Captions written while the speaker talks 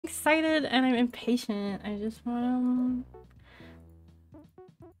excited and I'm impatient. I just want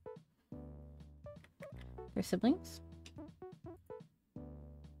Your siblings?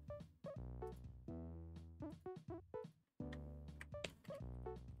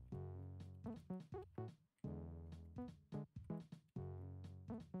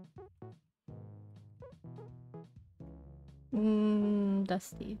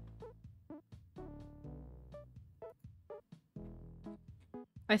 Dusty.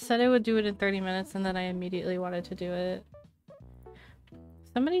 I said I would do it in 30 minutes and then I immediately wanted to do it.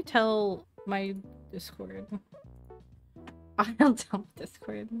 Somebody tell my Discord. I'll tell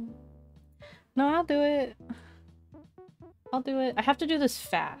Discord. No, I'll do it. I'll do it. I have to do this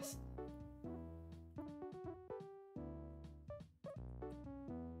fast.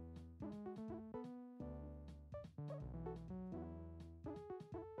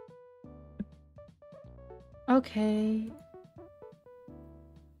 Okay.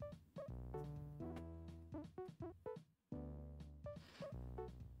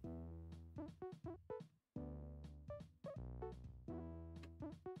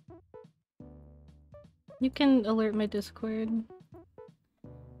 You can alert my Discord.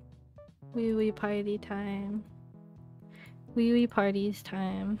 Wee wee party time. Wee wee parties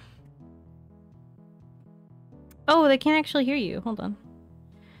time. Oh, they can't actually hear you. Hold on.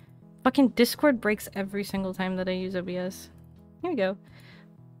 Fucking Discord breaks every single time that I use OBS. Here we go.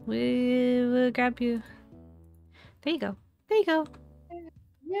 We will grab you. There you go. There you go.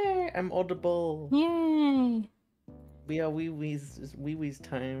 Yay! I'm audible. Yay! We are wee wee's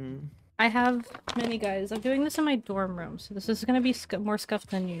time. I have many guys. I'm doing this in my dorm room, so this is gonna be more scuffed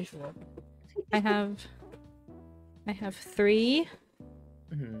than usual. I have 3.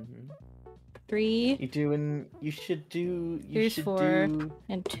 Mm-hmm. 3. You should do. Series 4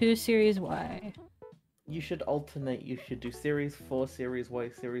 and 2 Series Y. You should alternate. You should do Series 4, Series Y,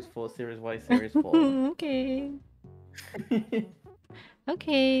 Series 4, Series Y, Series 4. Okay.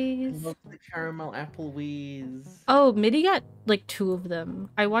 Okay. I love the caramel apple wheeze. Oh, Midi got like 2 of them.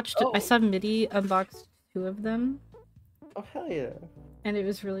 I watched it. I saw Midi unbox 2 of them. Oh hell yeah! And it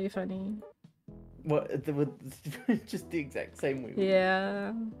was really funny. What? They were just the exact same wee.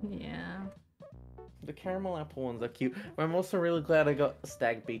 Yeah. Yeah. The caramel apple ones are cute. But I'm also really glad I got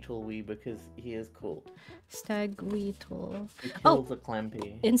Stag Beetle Wee because he is cool. Stag Beetle. He kills the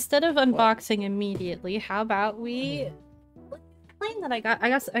Clampy. Instead of unboxing immediately, how about we plane that I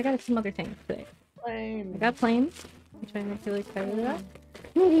got some other things today. Plane. I got planes, which I'm really excited about.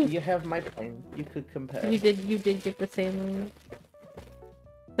 You have my plane. You could compare. You did get the same.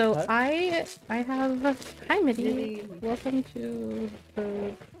 So what? I have hi Midi. Welcome to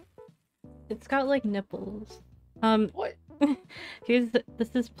the. It's got like nipples. What?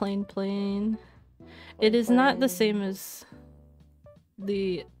 This is plain. It is not the same as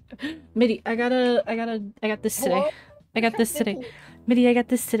the Midi. I got this today. Hello? I got this today. Midi, I got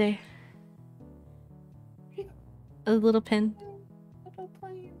this today. A little pin.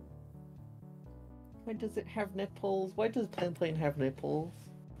 Why does it have nipples? Why does plane have nipples?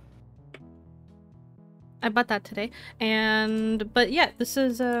 I bought that today. But yeah, this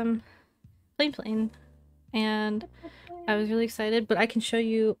is plain. And I was really excited, but I can show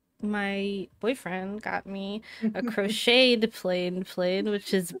you my boyfriend got me a crocheted plain,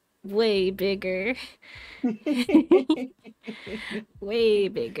 which is way bigger. Way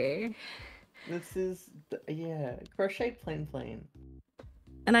bigger. This is, yeah, crochet plain.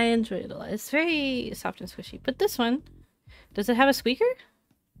 And I enjoy it a lot. It's very soft and squishy. But this one, does it have a squeaker?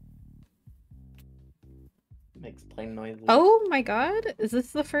 It makes plain noises. Oh my god, is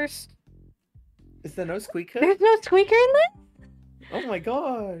this the first? Is there no squeaker? There's no squeaker in this? Oh my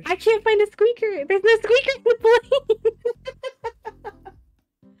gosh. I can't find a squeaker. There's no squeaker in the plane.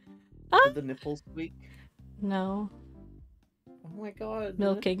 Did the nipples squeak? No. Oh my god.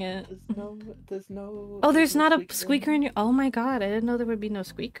 Milking it. There's no. Oh, there's not a squeaker in your. Oh my god, I didn't know there would be no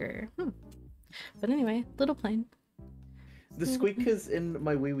squeaker. But anyway, little plane. The squeakers in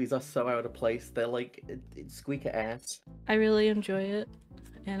my wee wees are so out of place. They're like it's squeaker ass. I really enjoy it,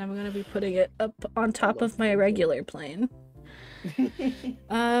 and I'm gonna be putting it up on top of my regular plane.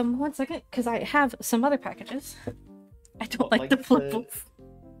 1 second, because I have some other packages. I don't like the flipples.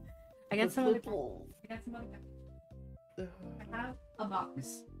 I got some other packages. I have a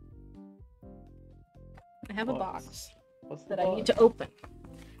box. I have a box that I need to open.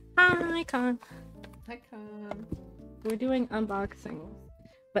 Hi, Con. Hi, Con. We're doing unboxings,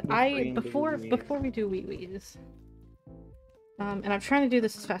 but before we do wee wees, and I'm trying to do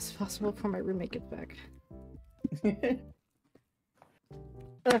this as fast as possible before my roommate gets back.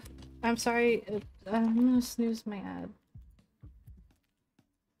 I'm sorry. I'm gonna snooze my ad.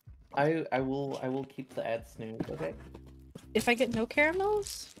 I will keep the ad snooze, okay? If I get no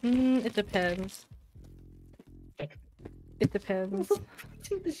caramels? It depends. It depends.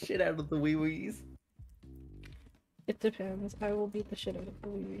 Beating the shit out of the wee wees. It depends. I will beat the shit out of the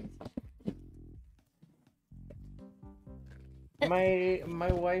wee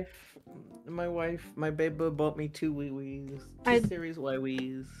My baby bought me two wee wees. Two Series Y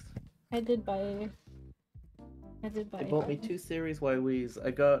wees. I did buy They bought me two Series Y wees. I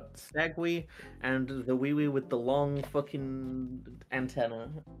got Stag Wee and the wee wee with the long fucking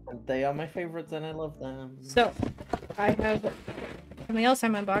antenna. And they are my favorites and I love them. So, I have something else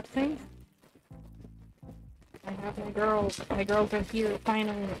I'm unboxing. I have my girls. My girls are here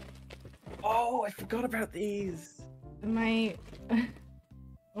finally. Oh, I forgot about these. My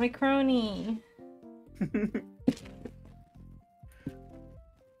crony.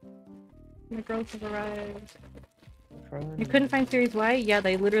 My girls have arrived. You couldn't find Series Y? Yeah,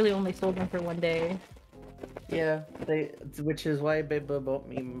 they literally only sold them for one day. Yeah, which is why Baby bought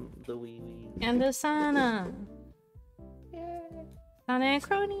me the wee wee. And the Sana. Yeah. Sana and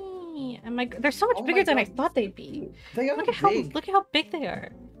Crony. And they're so much bigger than I thought they'd be. They are look at big. Look at how big they are.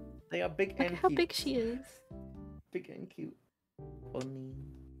 They are big look and at how cute. big she is. Big and cute. Funny.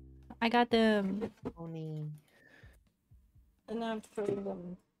 I got them. Funny. And I'm throwing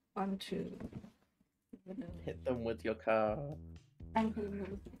them onto. Hit them with your car. Okay,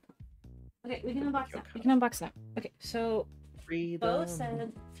 we can unbox that. Okay, so Bo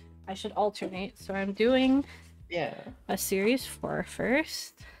said I should alternate, so I'm doing a Series 4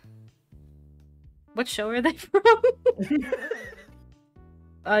 first. What show are they from?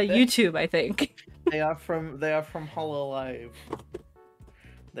 YouTube, I think. They are from Hololive.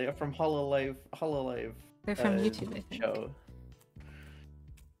 They are from Hololive. They're from YouTube, I think. Show.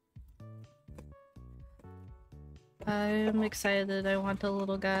 I'm excited. I want a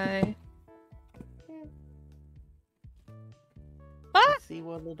little guy. Let's see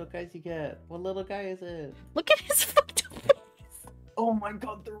what little guys you get. What little guy is it? Look at his fucked up face. Oh my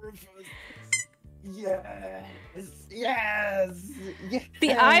god, the reverse. Yes. Yes. Yes.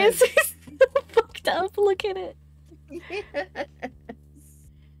 The eyes are so fucked up. Look at it. Yes.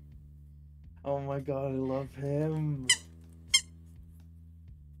 Oh my god, I love him.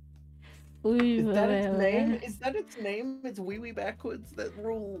 Is that its name? Is that its name? It's wee wee backwards. That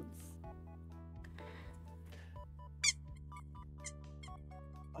rules.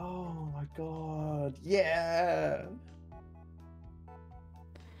 Oh my god. Yeah.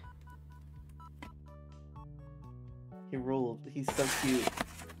 He ruled. He's so cute.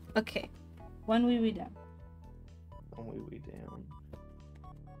 Okay. One wee wee down. One wee wee down.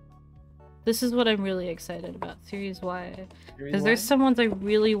 This is what I'm really excited about, Series Y. Because Y? there's some ones I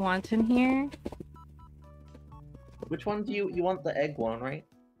really want in here. Which one do you want? The egg one, right?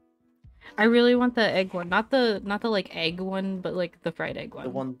 I really want the egg one, not the like egg one, but like the fried egg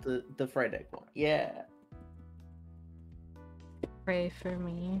one. The fried egg one. Yeah. Pray for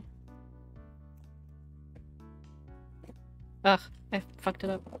me. Ugh, I fucked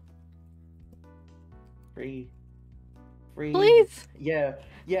it up. Free. Please. Yeah.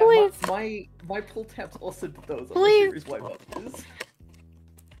 Please. My pull tabs also did those on Please. the Series Y boxes.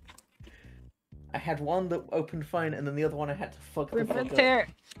 I had one that opened fine, and then the other one I had to fuck the fuck up.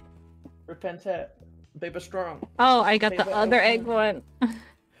 Repenter. Baby strong. Oh, I got the other egg one.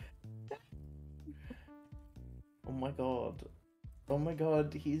 Oh my god. Oh my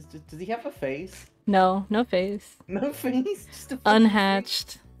god, he's just... Does he have a face? No, no face. No face? Just a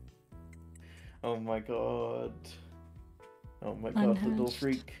unhatched. Face. Oh my god. Oh my god, the little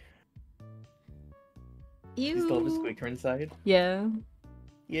freak. Ew. He's got a squeaker inside? Yeah.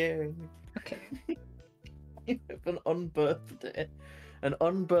 Yeah. Okay. You have an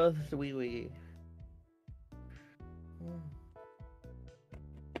unbirthed wee wee.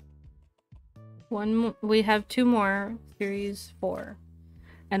 We have 2 more Series 4.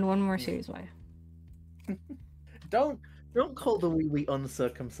 And 1 more Series Y. Don't call the wee wee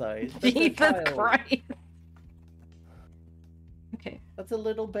uncircumcised. Jesus Christ. Okay. That's a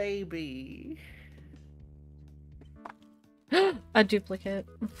little baby. A duplicate.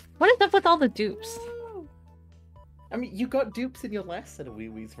 What is up with all the dupes? I mean, you got dupes in your last set of wee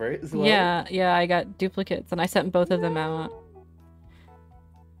wees, right? As well? Yeah, I got duplicates and I sent both of them out.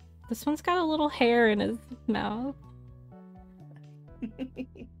 This one's got a little hair in his mouth.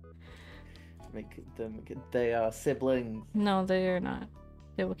 They are siblings. No, they are not.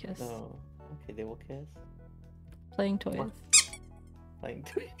 They will kiss. Oh, okay, they will kiss. Playing toys. Playing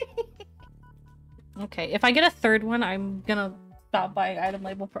toys. Okay, if I get a third one, I'm gonna stop buying item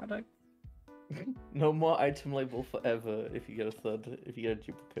label products. No more item label forever if you get a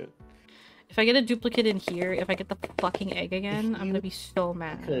duplicate. If I get a duplicate in here, if I get the fucking egg again, I'm gonna be so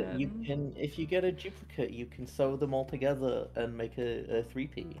mad. If you get a duplicate, you can sew them all together and make a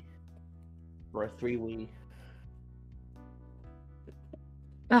 3P. Or a 3-wee.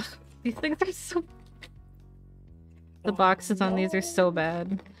 Ugh, these things are so... The boxes on these are so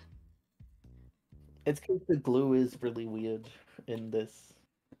bad. It's because the glue is really weird in this.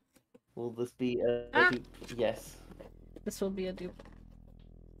 Will this be a dupe? Yes. This will be a dupe.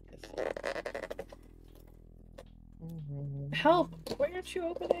 Yes. Help! Why aren't you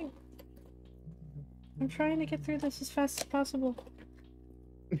opening? I'm trying to get through this as fast as possible.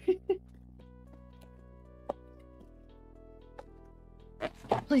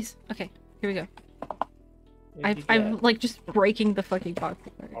 Please. Okay, here we go. I'm like just breaking the fucking box.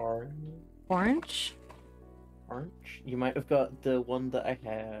 Orange? Orange? You might have got the one that I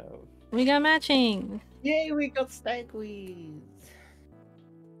have. We got matching! Yay, we got Stagweed!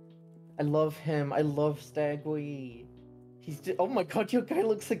 I love him. I love Stagweed. He's just, oh my god, your guy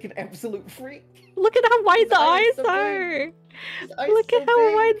looks like an absolute freak. Look at how wide the eyes are! Look at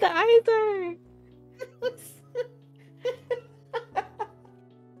how wide the eyes are! It's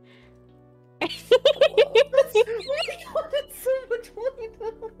so much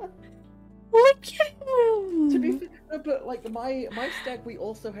wider. Look at him! To be fair, but like my Stagweed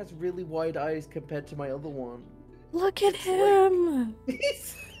also has really wide eyes compared to my other one. Look at him! Like...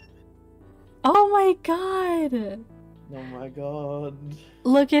 Oh my god! Oh my god.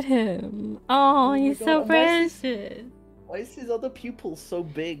 Look at him. Oh, he's so precious. Why is his other pupil so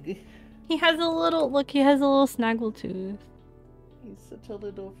big? He has a little, look, he has a little snaggle tooth. He's such a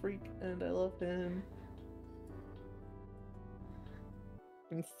little freak and I love him.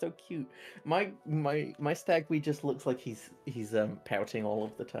 He's so cute. My Stagweed just looks like he's pouting all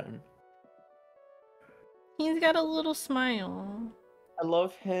of the time. He's got a little smile. I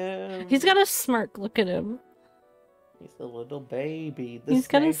love him. He's got a smirk, look at him. He's a little baby. He's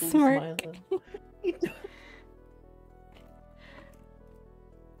got a smirk.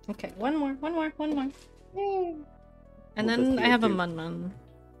 Okay, one more. And then I have a Mun.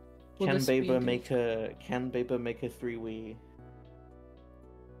 Can Baba make a 3-wee?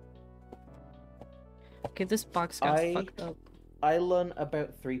 Okay, this box got fucked up. I learned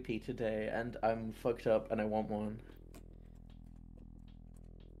about 3P today and I'm fucked up and I want one.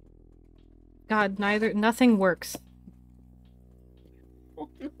 God, nothing works. Oh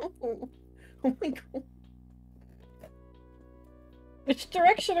no. Oh my god. Which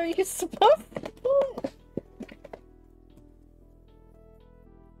direction are you supposed to go?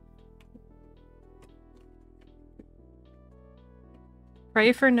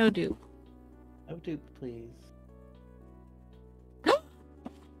 Pray for no dupe. No dupe, please.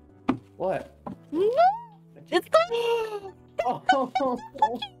 What? No! It's the... Oh.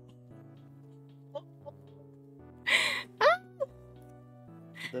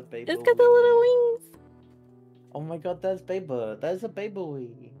 The baby. It's got the little wings. Oh my god, that's Baba. That's a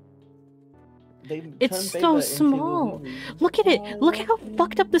baby. It's so small. Look at it. Look at how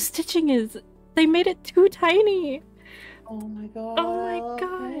fucked up the stitching is. They made it too tiny. Oh my god. Oh my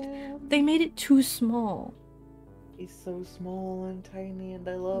god. They made it too small. He's so small and tiny and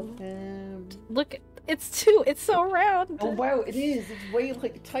I love him. Look, it's so round. Oh wow, it is. It's way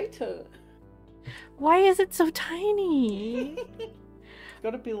like tighter. Why is it so tiny? It's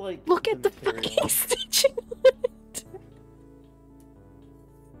gotta be like. Look at the fucking stitching on it.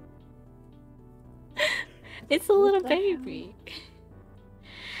 It's a little baby.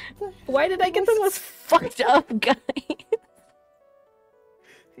 Why did I get the most fucked up guy?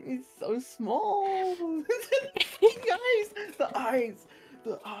 He's so small. The eyes.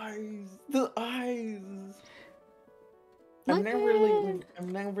 I'm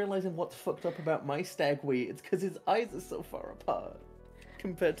now realizing what's fucked up about my Stagweed. It's because his eyes are so far apart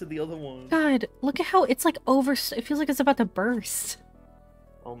compared to the other one. God, look at how it's like over. It feels like it's about to burst.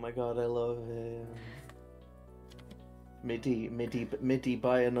 Oh my god, I love him. Midi,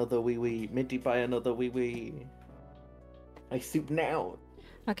 buy another wee. Midi, buy another wee. I soup now.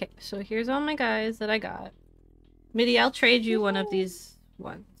 Okay, so here's all my guys that I got. Midi, I'll trade you one of these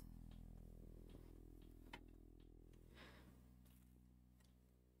ones.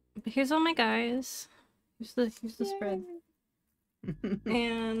 But here's all my guys. Here's the spread.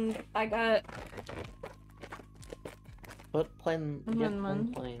 And I got What plane?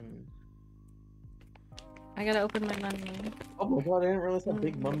 I gotta open my Mun. Oh my god, I didn't realize how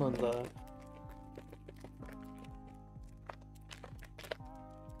big Mun are.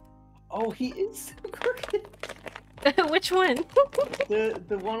 Oh, he is so crooked. Which one?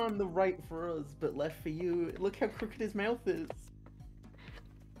 The one on the right for us, but left for you. Look how crooked his mouth is.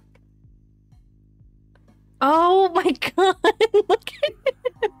 Oh my god! Look at it.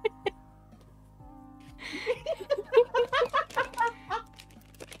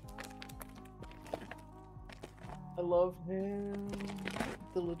 I love him.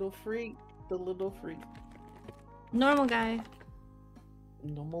 The little freak. The little freak. Normal guy.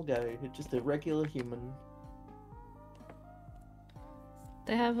 Normal guy. Just a regular human.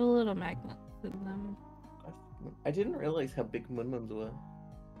 They have a little magnet in them. I didn't realize how big Munmuns were.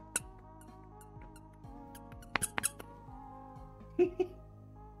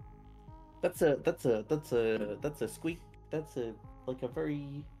 That's a squeak. That's like a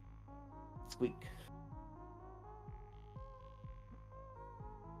very squeak.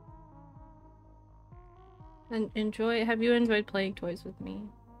 And have you enjoyed playing toys with me?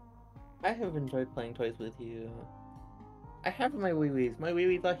 I have enjoyed playing toys with you. I have my wee-wees. My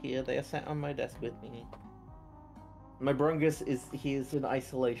wee-wees are here. They are sat on my desk with me. My Brungus he is in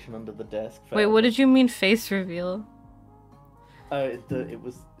isolation under the desk. Wait, what did you mean face reveal? It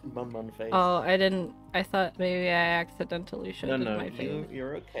was Mun face. Oh, I didn't. I thought maybe I accidentally showed my face.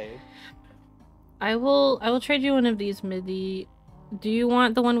 You're okay. I will trade you one of these MIDI. Do you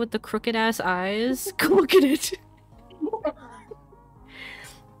want the one with the crooked ass eyes? Go look at it.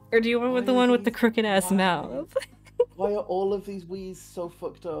 Or do you want the one with the crooked ass mouth? Why are all of these Wii's so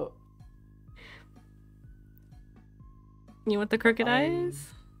fucked up? You want the crooked eyes?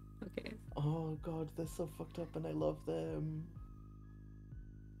 Okay. Oh god, they're so fucked up and I love them.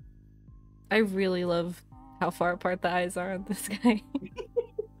 I really love how far apart the eyes are on this guy.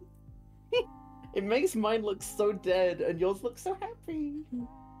 It makes mine look so dead and yours look so happy.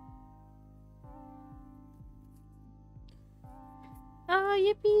 Oh,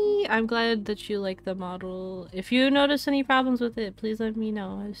 yippee! I'm glad that you like the model. If you notice any problems with it, please let me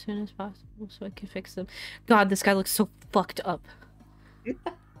know as soon as possible so I can fix them. God, this guy looks so fucked up.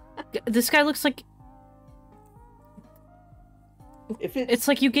 This guy looks like... It's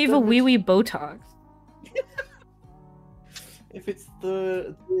like you gave a wee Botox. If it's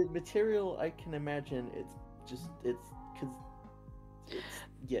the material I can imagine,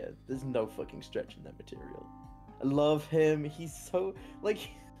 yeah, there's no fucking stretch in that material. I love him. He's so like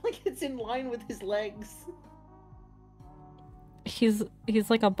it's in line with his legs. He's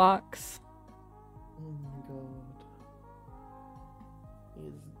like a box. Oh my god.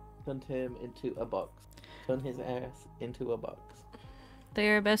 He's turned him into a box. Turned his ass into a box. They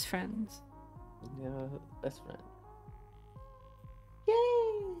are best friends. Yeah, best friend.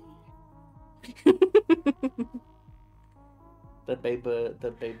 Yay! That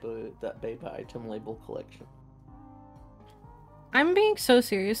Beba item label collection. I'm being so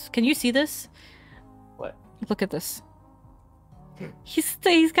serious. Can you see this? What? Look at this. He's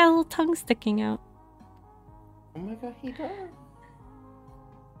got a little tongue sticking out. Oh my god, he does.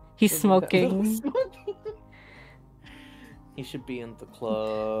 He's smoking. He should be in the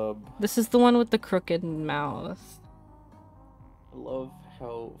club. This is the one with the crooked mouth. I love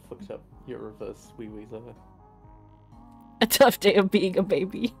how fucked up your reverse wee-wees are. A tough day of being a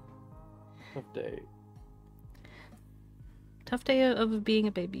baby. Tough day. Tough day of being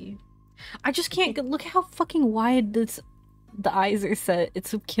a baby. I just can't look how fucking wide the eyes are set.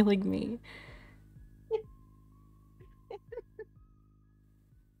 It's killing me.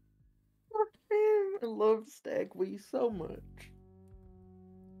 I love Stagwee so much.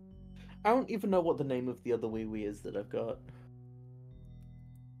 I don't even know what the name of the other wee is that I've got.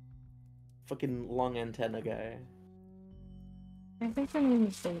 Fucking long antenna guy. I think the name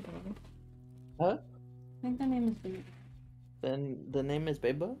is Beba. Huh? I think the name is Beba. Then the name is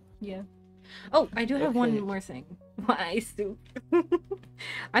Beba? Yeah. Oh, I do have one more thing. My soup.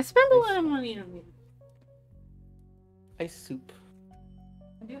 I spend a lot of money on these. Ice soup.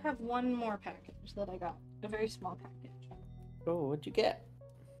 I do have one more package that I got. A very small package. Oh, what'd you get?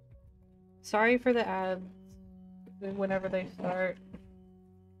 Sorry for the ads. Whenever they start.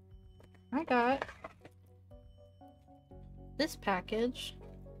 I got this package.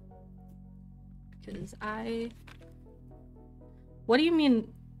 Because What do you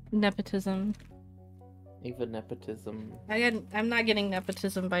mean nepotism? Even nepotism. I'm not getting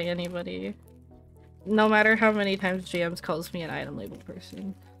nepotism by anybody. No matter how many times GMs calls me an item label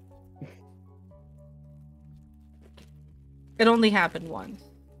person. It only happened once.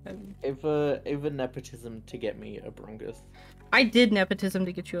 Even nepotism to get me a Brungus. I did nepotism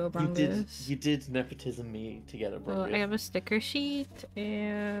to get you a Brungus. You did nepotism me to get a Brungus. So I have a sticker sheet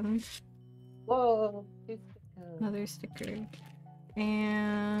and whoa, another sticker.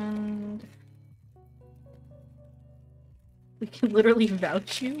 And We can literally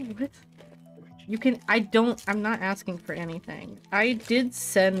vouch you? What? You can- I'm not asking for anything. I did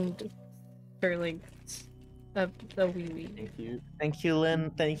send Sterling a wee. Thank you. Thank you,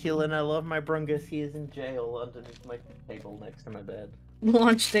 Lynn. Thank you, Lynn. I love my Brungus. He is in jail underneath my table next to my bed.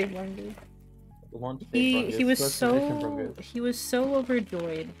 Launch day Bungus. Launch day Brungus. He was First edition so Brungus. he was so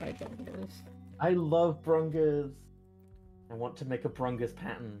overjoyed by Bungus. I love Brungus. I want to make a Brungus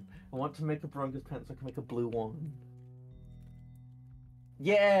pattern. I want to make a Brungus pattern so I can make a blue one.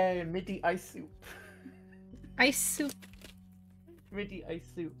 Yay! MIDI ice soup. Ice soup. MIDI ice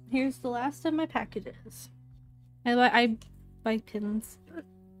soup. Here's the last of my packages. I buy pins.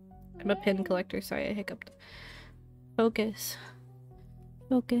 I'm a pin collector. Sorry, I hiccuped. Focus.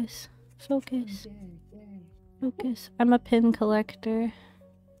 Focus. Focus. Focus. I'm a pin collector.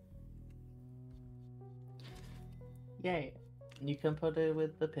 Yay. You can put it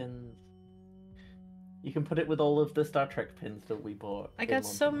with the pins. You can put it with all of the Star Trek pins that we bought. I got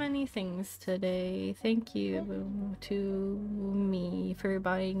so many things today. Thank you to me for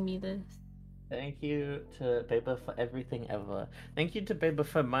buying me this. Thank you to Beba for everything ever. Thank you to Beba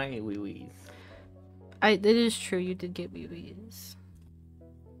for my wee-wees. It is true, you did get wee-wees.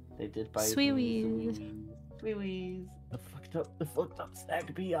 They did buy Sweewees. Wee-wees. The fucked up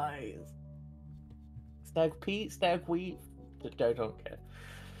stag pea eyes. Stag pea, stag wheat. I don't care.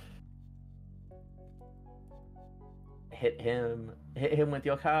 Hit him with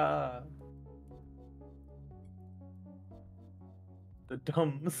your car. The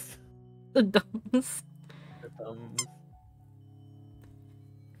dumbs. The dumbs. The dumbs.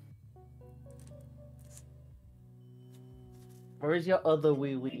 Where is your other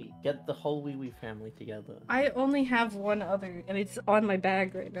wee wee? Get the whole wee wee family together. I only have one other, and it's on my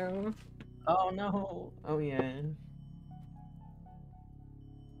bag right now. Oh no! Oh yeah.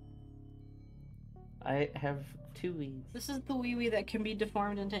 I have two wees. This is the wee-wee that can be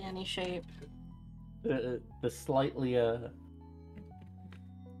deformed into any shape. The slightly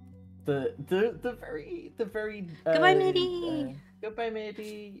the very Goodbye, matey. Goodbye,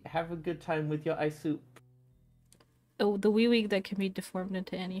 matey. Have a good time with your ice soup. Oh, the wee-wee that can be deformed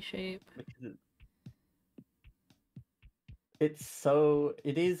into any shape. It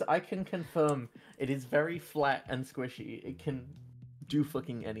is, I can confirm, it is very flat and squishy. It can do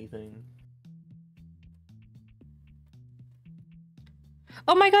fucking anything.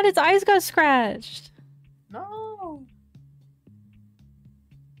 Oh my god, its eyes got scratched! No!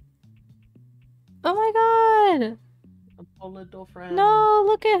 Oh my god! A poor little friend. No,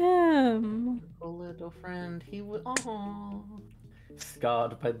 look at him! A poor little friend. He was,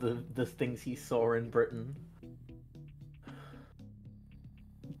 scarred by the things he saw in Britain.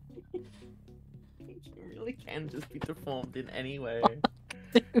 He really can just be deformed in any way.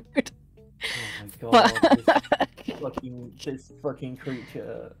 Dude. Oh my god, this fucking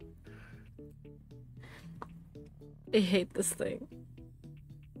creature. I hate this thing.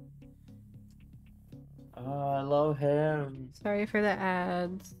 Oh, I love him. Sorry for the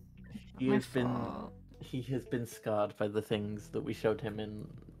ads. He has been scarred by the things that we showed him in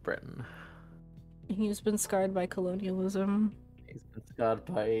Britain. He's been scarred by colonialism. He's been scarred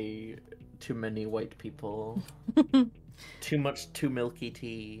by too many white people. Too milky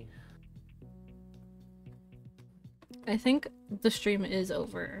tea. I think the stream is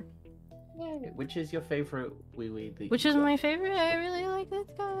over. Yay. Which is your favorite wee wee? Which is my favorite? I really like this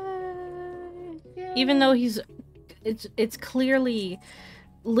guy. Yay. Even though it's clearly,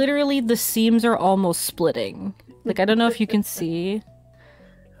 literally the seams are almost splitting. Like, I don't know if you can see.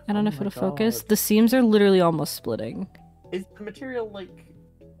 I don't know if it'll focus. The seams are literally almost splitting. Is the material like,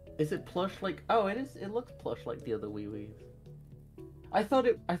 is it plush like, oh it is, it looks plush like the other wee wees. I thought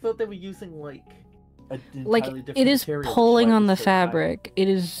they were using like like it is pulling on the fabric. It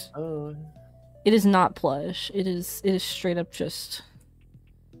is. Oh. It is not plush. It is straight up just.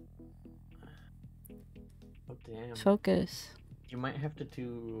 Oh damn. Focus. You might have to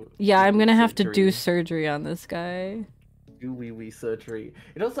do. Yeah, I'm gonna have to do surgery on this guy. Do wee wee surgery.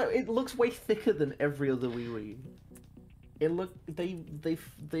 It looks way thicker than every other wee wee.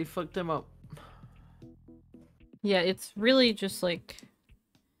 They fucked him up. Yeah, it's really just like.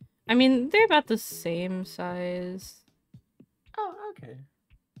 I mean, they're about the same size. Oh, okay.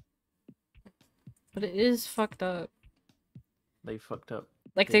 But it is fucked up. They fucked up.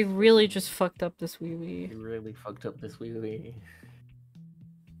 Like, they really just fucked up this wee wee. They really fucked up this wee wee.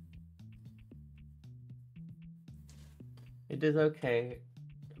 It is okay.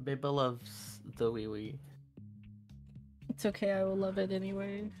 Beba loves the wee wee. It's okay, I will love it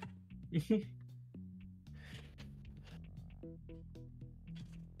anyway.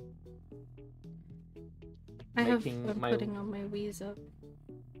 I'm making my putting on my Wii's up.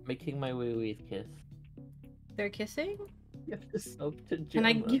 wee wees kiss. They're kissing? Give the sub to Gemma. Can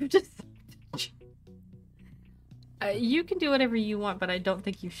I give just? You can do whatever you want, but I don't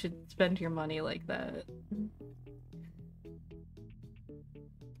think you should spend your money like that.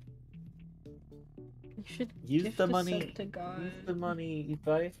 You should use gift the a money. sub to God. Use the money.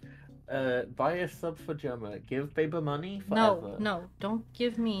 Buy a sub for Gemma. Give Baber money forever. No, no, don't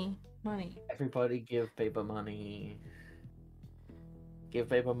give me money. Everybody give Baber money. Give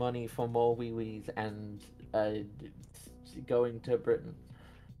Baber money for more wee wees and going to Britain.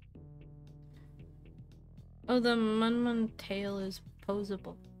 Oh, the Mun tail is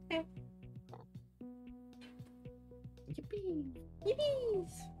posable. Okay. Yippee!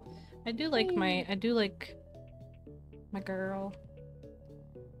 Yippies! I do like my girl.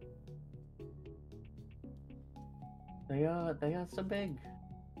 They are so big.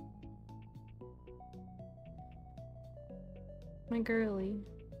 My girly.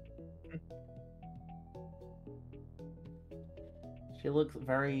 She looks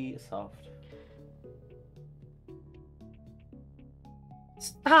very soft.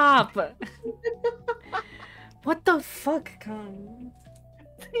 Stop! What the fuck, Con?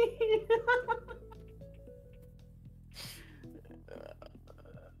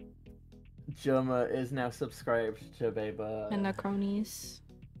 Gemma is now subscribed to Baber. And Acronies.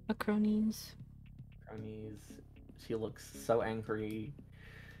 Acronies. She looks so angry.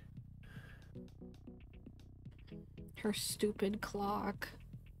 Her stupid clock.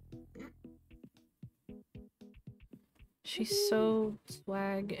 She's so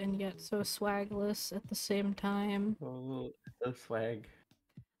swag and yet so swagless at the same time. Oh, so swag.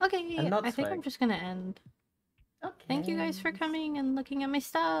 Okay, And not I think I'm swag. just gonna end. Okay. Thank you guys for coming and looking at my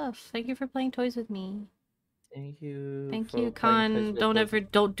stuff. Thank you for playing toys with me. Thank you. Thank for you, playing toys Con.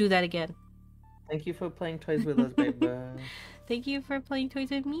 with Don't do that again. Thank you for playing toys with us, Baber. Thank you for playing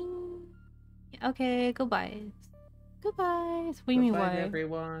toys with me. Okay, goodbye. Goodbye. What do you mean Goodbye, why?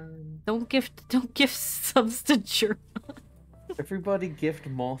 everyone. Don't gift subs to German. Everybody gift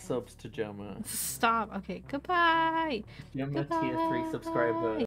more subs to Gemma. Stop. Okay, goodbye. Gemma tier 3 subscriber.